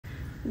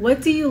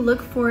What do you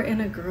look for in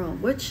a girl?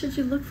 What should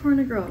you look for in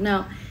a girl?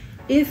 Now,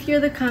 if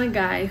you're the kind of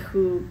guy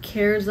who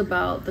cares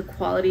about the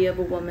quality of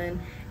a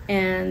woman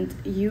and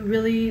you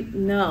really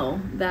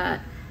know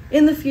that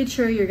in the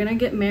future you're gonna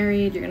get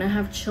married, you're gonna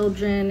have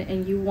children,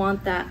 and you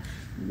want that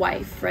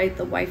wife, right?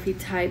 The wifey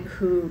type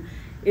who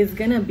is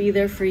gonna be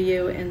there for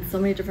you in so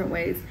many different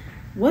ways.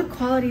 What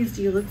qualities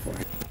do you look for?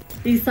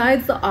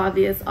 Besides the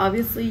obvious,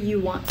 obviously you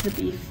want to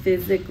be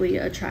physically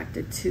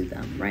attracted to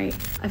them, right?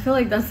 I feel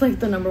like that's like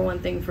the number one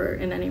thing for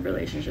in any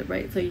relationship,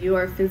 right? So you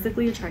are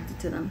physically attracted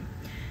to them.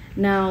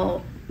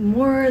 Now,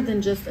 more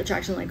than just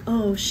attraction, like,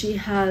 oh, she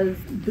has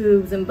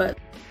boobs and butt.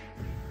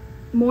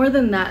 More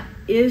than that,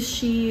 is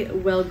she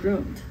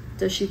well-groomed?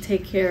 Does she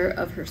take care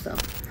of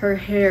herself? Her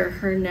hair,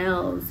 her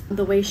nails,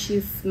 the way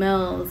she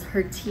smells,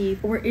 her teeth?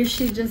 Or is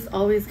she just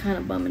always kind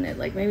of bumming it?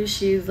 Like maybe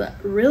she's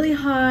really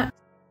hot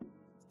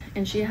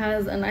and she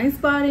has a nice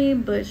body,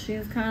 but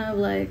she's kind of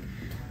like,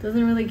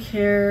 doesn't really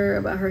care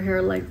about her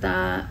hair like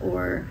that,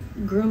 or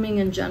grooming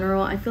in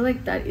general. I feel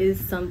like that is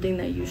something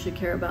that you should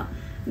care about.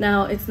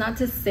 Now, it's not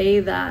to say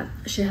that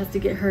she has to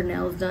get her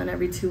nails done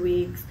every 2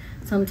 weeks.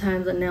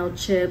 Sometimes a nail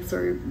chips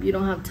or you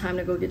don't have time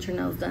to go get your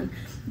nails done.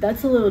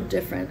 That's a little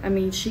different. I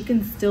mean, she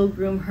can still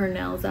groom her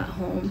nails at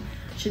home.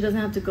 She doesn't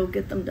have to go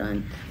get them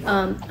done.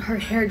 Her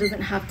hair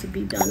doesn't have to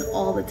be done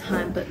all the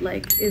time, but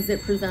like, is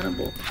it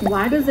presentable?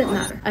 Why does it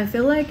matter? I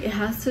feel like it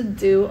has to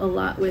do a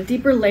lot with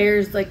deeper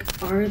layers, like,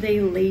 are they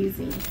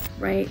lazy,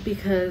 right?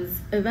 Because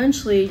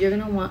eventually you're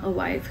gonna want a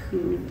wife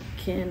who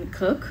can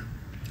cook.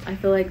 I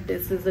feel like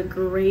this is a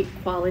great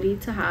quality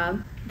to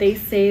have. They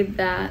say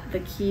that the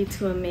key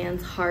to a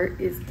man's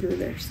heart is through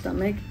their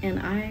stomach, and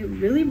I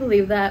really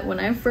believe that. When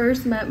I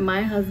first met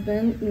my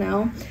husband,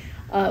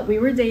 we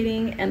were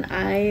dating and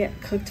I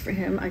cooked for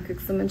him. I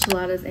cooked some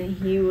enchiladas and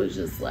he was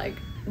just like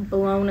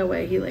blown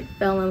away. He like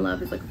fell in love.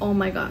 He's like, oh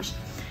my gosh.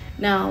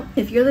 Now,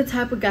 if you're the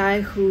type of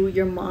guy who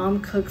your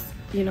mom cooks,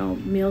 you know,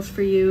 meals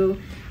for you,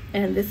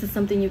 and this is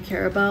something you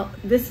care about,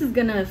 this is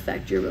gonna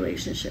affect your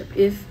relationship.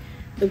 If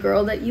the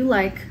girl that you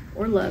like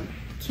or love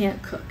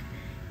can't cook,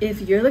 if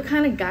you're the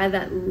kind of guy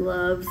that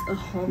loves a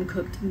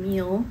home-cooked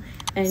meal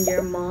and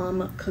your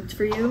mom cooked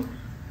for you,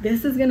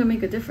 this is gonna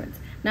make a difference.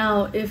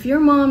 Now, if your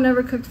mom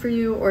never cooked for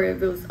you, or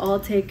if it was all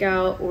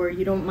takeout, or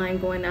you don't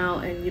mind going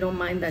out and you don't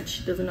mind that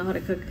she doesn't know how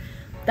to cook,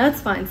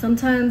 that's fine.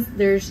 Sometimes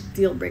there's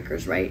deal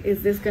breakers, right?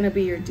 Is this gonna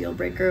be your deal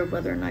breaker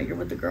whether or not you're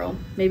with the girl?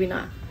 Maybe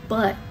not.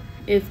 But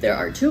if there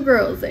are two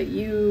girls that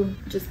you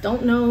just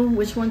don't know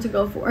which one to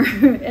go for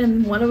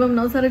and one of them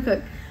knows how to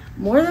cook,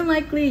 more than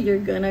likely you're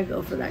gonna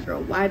go for that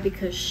girl. Why?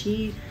 Because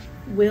she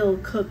will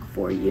cook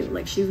for you.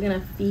 Like, she's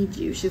gonna feed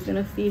you, she's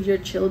gonna feed your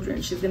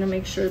children, she's gonna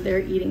make sure they're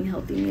eating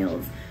healthy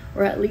meals,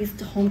 or at least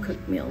home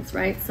cooked meals,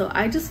 right? So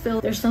I just feel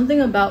there's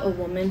something about a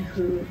woman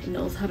who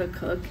knows how to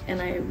cook,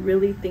 and I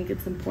really think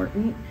it's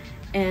important,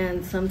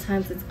 and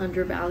sometimes it's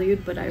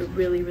undervalued, but I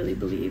really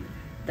believe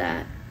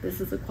that this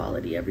is a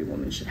quality every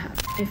woman should have.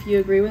 If you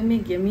agree with me,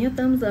 give me a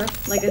thumbs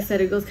up. Like I said,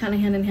 it goes kind of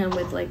hand in hand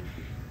with, like,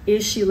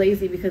 is she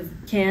lazy? Because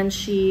can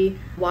she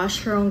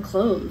wash her own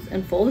clothes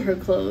and fold her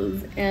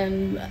clothes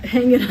and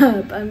hang it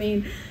up? I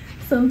mean,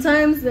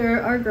 sometimes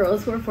there are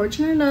girls who are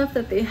fortunate enough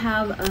that they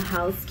have a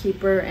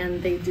housekeeper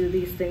and they do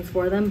these things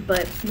for them,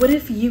 but what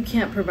if you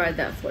can't provide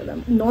that for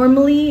them?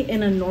 Normally,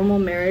 in a normal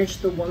marriage,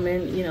 the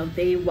woman, you know,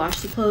 they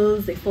wash the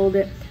clothes, they fold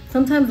it.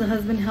 Sometimes the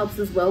husband helps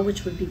as well,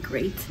 which would be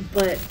great,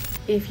 but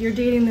if you're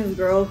dating this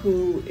girl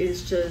who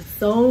is just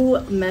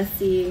so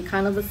messy and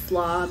kind of a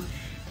slob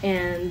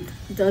and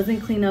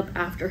doesn't clean up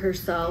after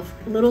herself,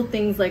 little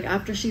things like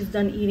after she's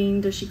done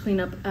eating, does she clean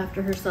up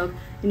after herself?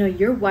 You know,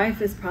 your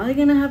wife is probably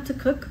gonna have to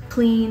cook,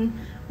 clean,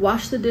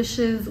 wash the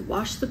dishes,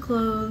 wash the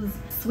clothes,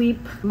 sweep,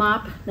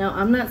 mop. Now,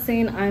 I'm not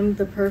saying I'm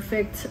the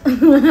perfect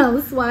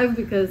housewife,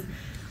 because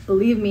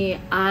believe me,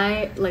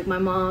 like my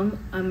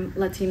mom, I'm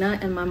Latina,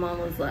 and my mom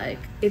was like,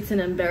 it's an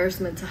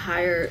embarrassment to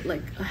hire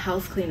like a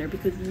house cleaner,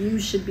 because you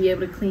should be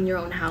able to clean your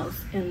own house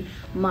and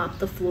mop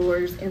the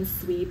floors and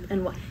sweep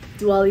and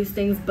do all these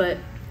things. But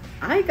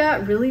I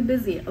got really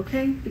busy,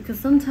 okay? Because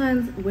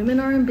sometimes women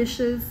are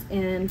ambitious,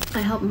 and I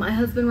helped my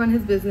husband run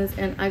his business,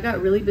 and I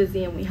got really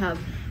busy, and we have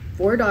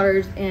 4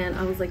 daughters, and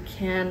I was like,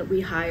 can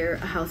we hire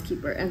a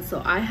housekeeper? And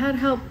so I had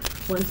help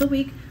once a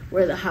week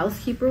where the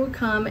housekeeper would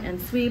come and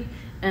sweep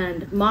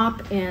and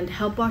mop and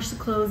help wash the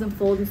clothes and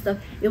fold and stuff.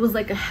 It was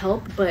like a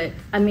help, but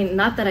I mean,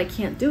 not that I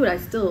can't do it, I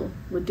still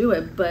would do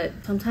it, but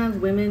sometimes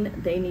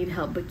women, they need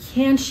help. But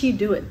can she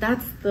do it?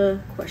 That's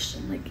the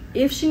question. Like,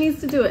 if she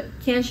needs to do it,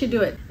 can she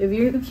do it? If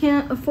you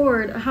can't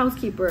afford a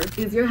housekeeper,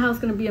 is your house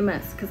gonna be a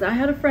mess? Because I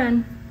had a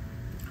friend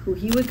who,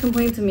 he would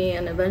complain to me,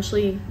 and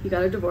eventually he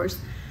got a divorce,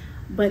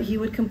 but he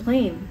would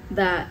complain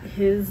that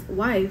his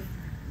wife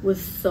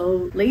was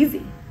so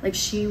lazy. Like,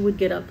 she would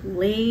get up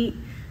late,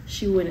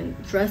 she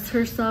wouldn't dress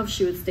herself,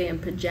 she would stay in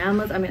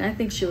pajamas. I mean, I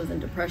think she was in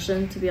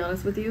depression, to be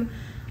honest with you,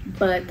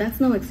 but that's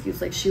no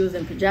excuse. Like, she was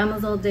in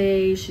pajamas all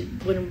day, she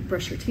wouldn't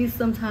brush her teeth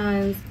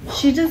sometimes.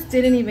 She just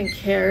didn't even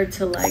care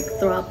to like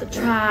throw out the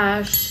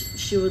trash.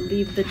 She would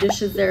leave the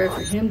dishes there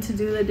for him to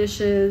do the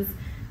dishes.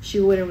 she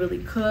wouldn't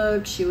really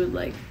cook. She would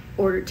like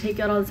order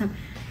takeout all the time.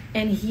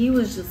 And he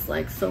was just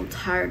like so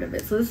tired of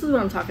it. So this is what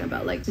I'm talking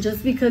about. Like,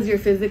 just because you're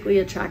physically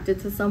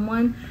attracted to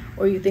someone,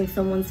 or you think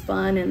someone's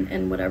fun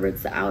and whatever,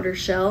 it's the outer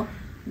shell,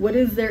 what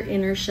does their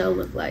inner shell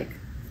look like?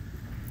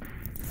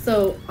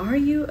 So are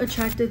you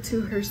attracted to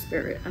her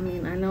spirit? I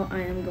mean, I know I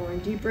am going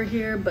deeper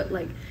here, but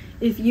like,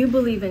 if you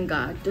believe in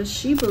God, does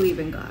she believe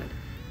in God?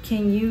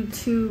 Can you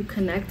two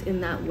connect in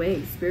that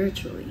way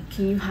spiritually?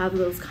 Can you have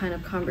those kind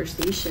of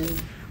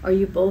conversations? Are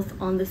you both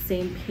on the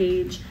same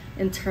page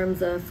in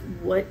terms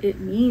of what it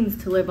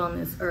means to live on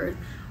this earth?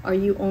 Are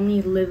you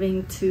only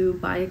living to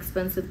buy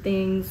expensive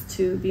things,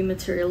 to be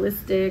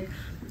materialistic?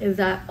 Is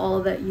that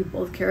all that you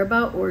both care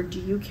about, or do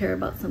you care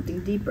about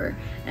something deeper?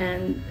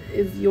 And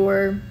is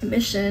your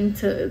mission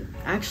to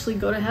actually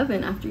go to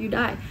heaven after you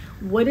die?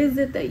 What is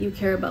it that you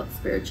care about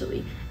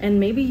spiritually? And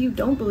maybe you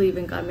don't believe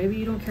in God. Maybe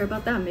you don't care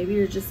about that. Maybe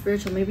you're just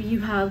spiritual. Maybe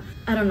you have,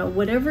 I don't know,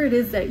 whatever it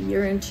is that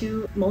you're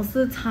into. Most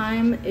of the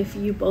time, if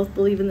you both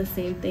believe in the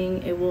same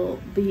thing, it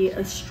will be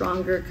a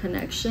stronger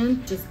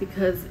connection, just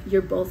because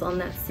you're both on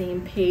that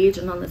same page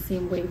and on the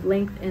same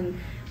wavelength, and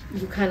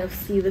you kind of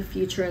see the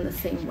future in the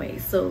same way.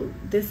 So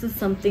this is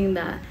something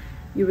that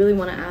you really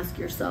want to ask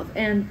yourself.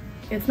 And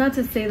it's not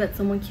to say that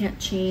someone can't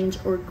change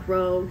or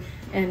grow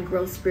and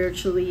grow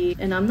spiritually.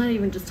 And I'm not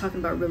even just talking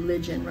about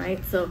religion,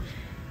 right? So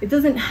it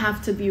doesn't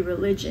have to be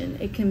religion.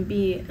 It can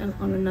be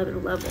on another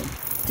level.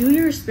 Do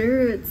your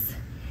spirits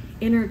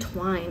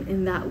intertwine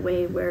in that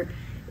way where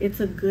it's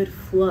a good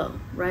flow,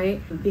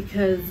 right?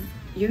 Because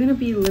you're going to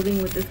be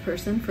living with this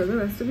person for the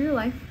rest of your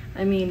life.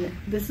 I mean,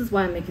 this is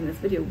why I'm making this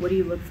video. What do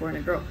you look for in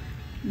a girl?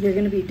 You're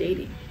going to be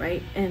dating,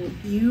 right? And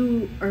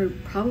you are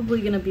probably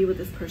going to be with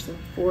this person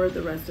for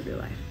the rest of your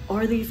life.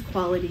 Are these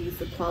qualities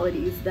the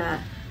qualities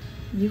that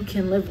you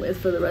can live with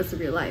for the rest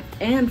of your life?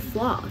 And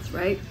flaws,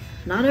 right?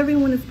 Not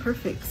everyone is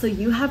perfect. So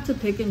you have to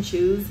pick and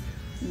choose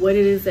what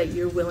it is that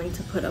you're willing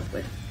to put up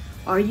with.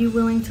 Are you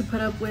willing to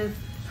put up with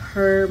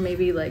her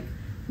maybe like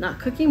not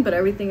cooking, but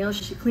everything else?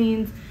 She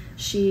cleans,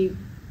 she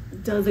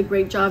does a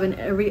great job in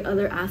every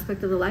other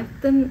aspect of the life,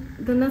 then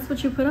that's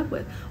what you put up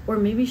with. Or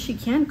maybe she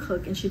can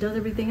cook and she does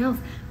everything else,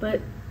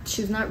 but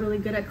she's not really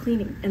good at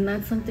cleaning, and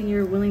that's something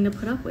you're willing to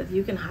put up with.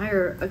 You can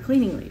hire a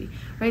cleaning lady,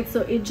 right?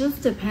 So it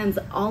just depends.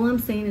 All I'm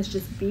saying is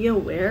just be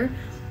aware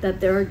that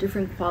there are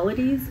different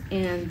qualities,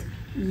 and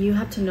you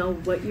have to know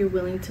what you're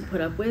willing to put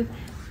up with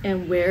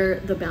and where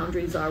the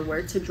boundaries are,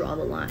 where to draw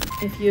the line.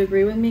 If you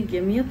agree with me,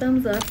 give me a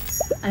thumbs up.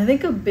 I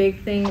think a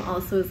big thing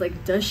also is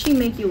like, does she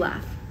make you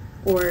laugh?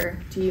 Or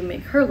do you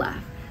make her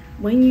laugh?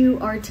 When you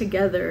are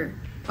together,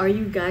 are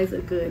you guys a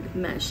good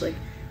mesh? Like,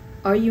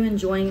 are you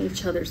enjoying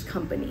each other's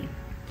company?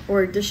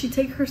 Or does she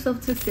take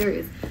herself too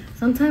serious?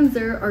 Sometimes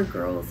there are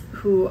girls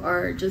who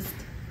are just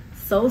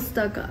so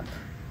stuck up,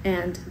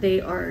 and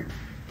they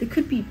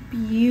could be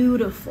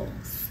beautiful,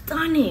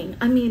 stunning,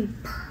 I mean,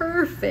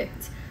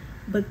 perfect,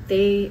 but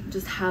they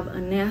just have a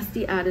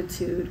nasty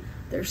attitude.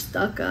 They're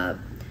stuck up.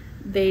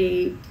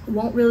 They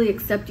won't really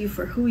accept you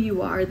for who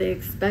you are. They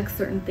expect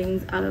certain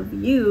things out of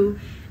you,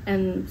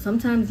 and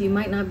sometimes you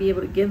might not be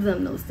able to give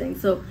them those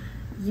things. So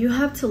you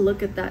have to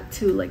look at that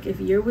too. Like, if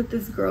you're with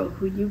this girl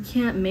who you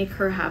can't make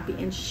her happy,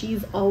 and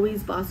she's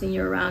always bossing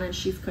you around, and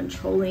she's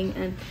controlling,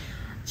 and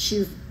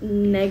she's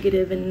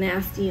negative and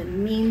nasty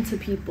and mean to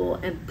people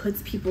and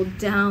puts people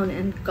down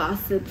and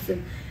gossips,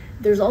 and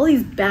there's all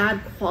these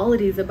bad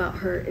qualities about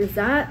her, is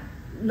that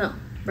no?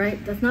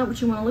 Right? That's not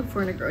what you want to look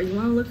for in a girl. You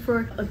want to look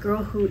for a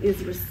girl who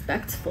is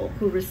respectful,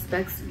 who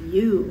respects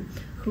you,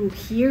 who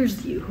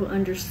hears you, who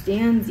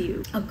understands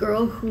you. A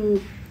girl who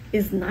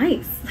is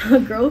nice, a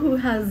girl who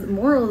has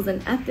morals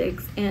and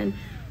ethics, and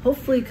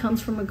hopefully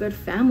comes from a good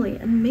family.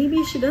 And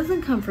maybe she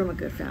doesn't come from a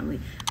good family.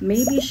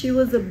 Maybe she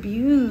was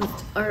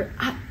abused, or,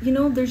 you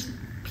know, there's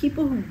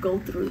people who go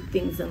through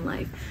things in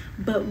life.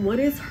 But what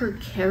is her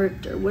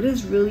character? What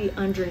is really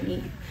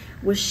underneath?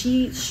 Was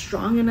she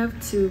strong enough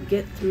to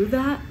get through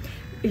that?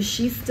 Is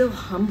she still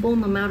humble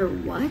no matter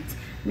what?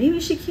 Maybe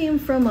she came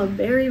from a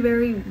very,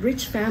 very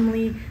rich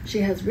family.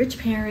 She has rich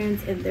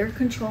parents, and they're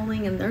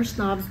controlling and they're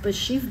snobs, but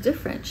she's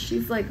different.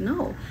 She's like,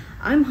 no,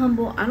 I'm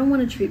humble. I don't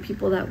want to treat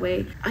people that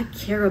way. I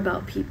care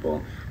about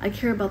people. I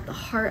care about the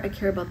heart. I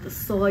care about the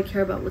soul. I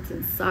care about what's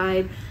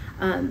inside.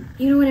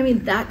 You know what I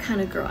mean? That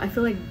kind of girl. I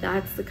feel like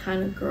that's the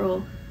kind of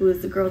girl who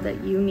is the girl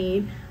that you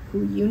need,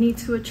 who you need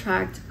to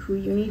attract, who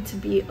you need to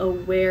be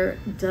aware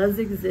does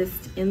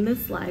exist in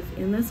this life,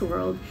 in this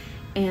world.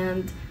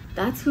 And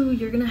that's who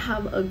you're gonna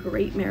have a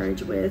great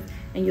marriage with,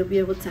 and you'll be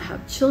able to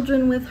have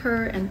children with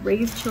her and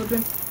raise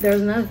children. There's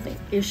another thing.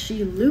 Is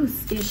she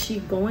loose? Is she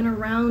going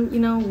around,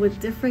 you know, with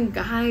different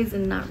guys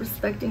and not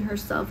respecting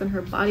herself and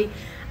her body?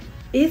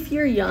 If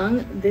you're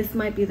young, this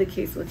might be the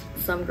case with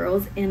some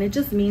girls, and it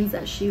just means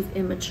that she's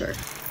immature.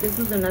 This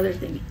is another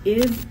thing.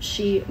 Is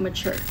she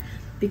mature?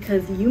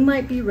 Because you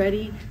might be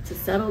ready to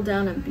settle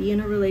down and be in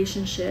a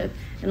relationship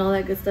and all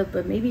that good stuff,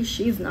 but maybe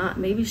she's not.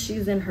 Maybe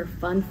she's in her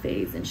fun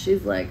phase, and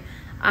she's like,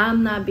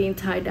 I'm not being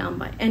tied down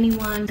by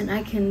anyone, and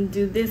I can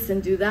do this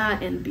and do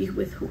that and be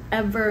with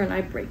whoever, and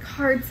I break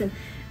hearts, and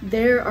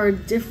there are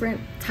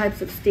different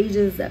types of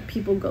stages that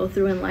people go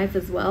through in life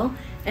as well.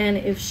 And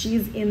if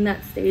she's in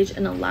that stage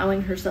and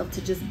allowing herself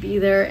to just be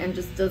there and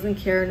just doesn't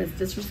care and is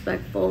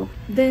disrespectful,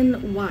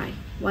 then why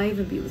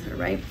even be with her,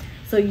 right?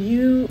 So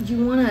you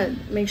want to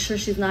make sure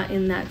she's not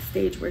in that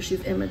stage where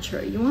she's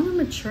immature. You want a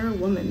mature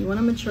woman, you want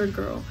a mature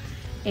girl,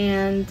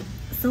 and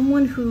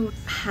someone who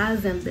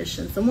has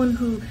ambition, someone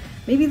who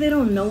maybe they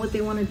don't know what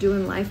they want to do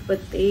in life,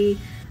 but they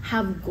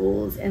have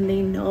goals and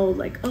they know,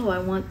 like, oh, I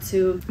want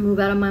to move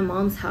out of my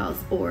mom's house,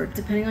 or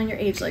depending on your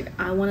age, like,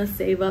 I want to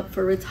save up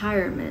for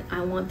retirement,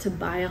 I want to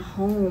buy a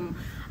home,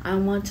 I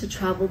want to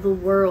travel the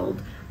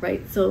world,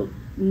 right? So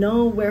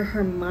know where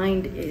her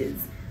mind is.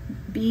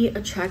 Be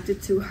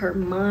attracted to her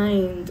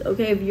mind,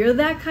 okay? If you're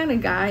that kind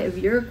of guy, if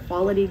you're a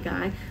quality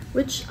guy,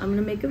 which I'm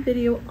gonna make a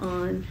video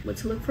on what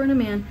to look for in a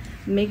man,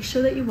 make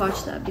sure that you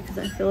watch that, because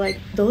I feel like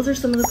those are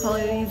some of the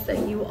qualities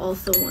that you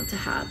also want to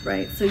have,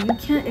 right? So you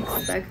can't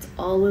expect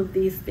all of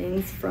these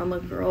things from a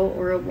girl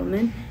or a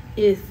woman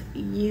if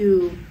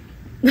you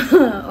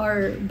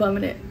are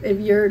bumming it, if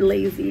you're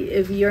lazy,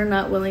 if you're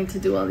not willing to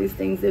do all these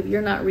things, if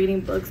you're not reading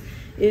books,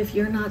 if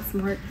you're not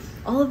smart.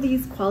 All of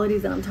these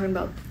qualities that I'm talking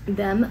about,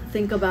 them,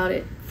 think about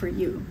it for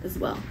you as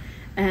well.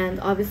 And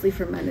obviously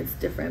for men it's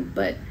different,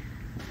 but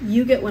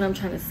you get what I'm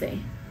trying to say.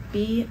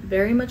 Be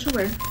very much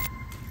aware.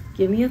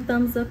 Give me a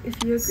thumbs up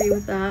if you agree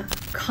with that.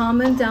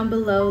 Comment down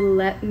below,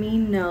 let me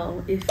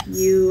know if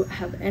you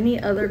have any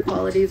other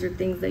qualities or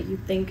things that you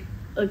think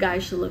a guy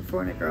should look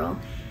for in a girl.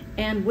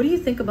 And what do you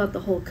think about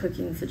the whole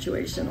cooking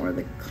situation or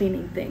the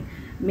cleaning thing?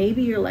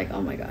 Maybe you're like,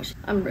 oh my gosh,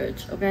 I'm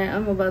rich, okay?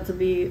 I'm about to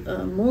be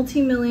a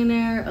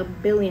multi-millionaire, a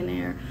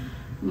billionaire.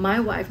 My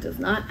wife does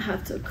not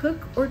have to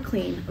cook or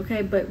clean,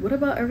 okay? But what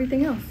about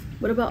everything else?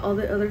 What about all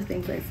the other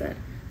things I said?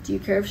 Do you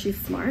care if she's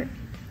smart?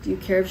 Do you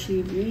care if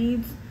she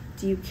reads?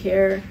 Do you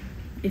care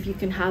if you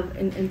can have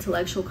an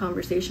intellectual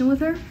conversation with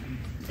her?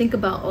 Think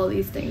about all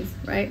these things,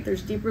 right?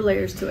 There's deeper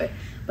layers to it.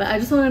 But I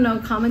just want to know,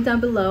 comment down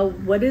below,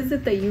 what is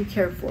it that you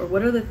care for?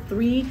 What are the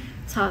 3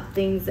 top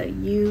things that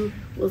you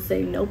will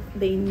say, nope,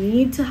 they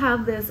need to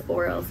have this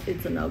or else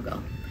it's a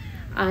no-go?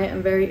 I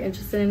am very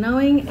interested in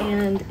knowing,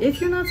 and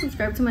if you're not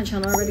subscribed to my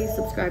channel already,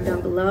 subscribe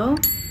down below,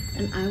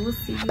 and I will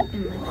see you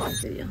in my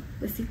next video.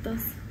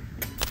 Besitos.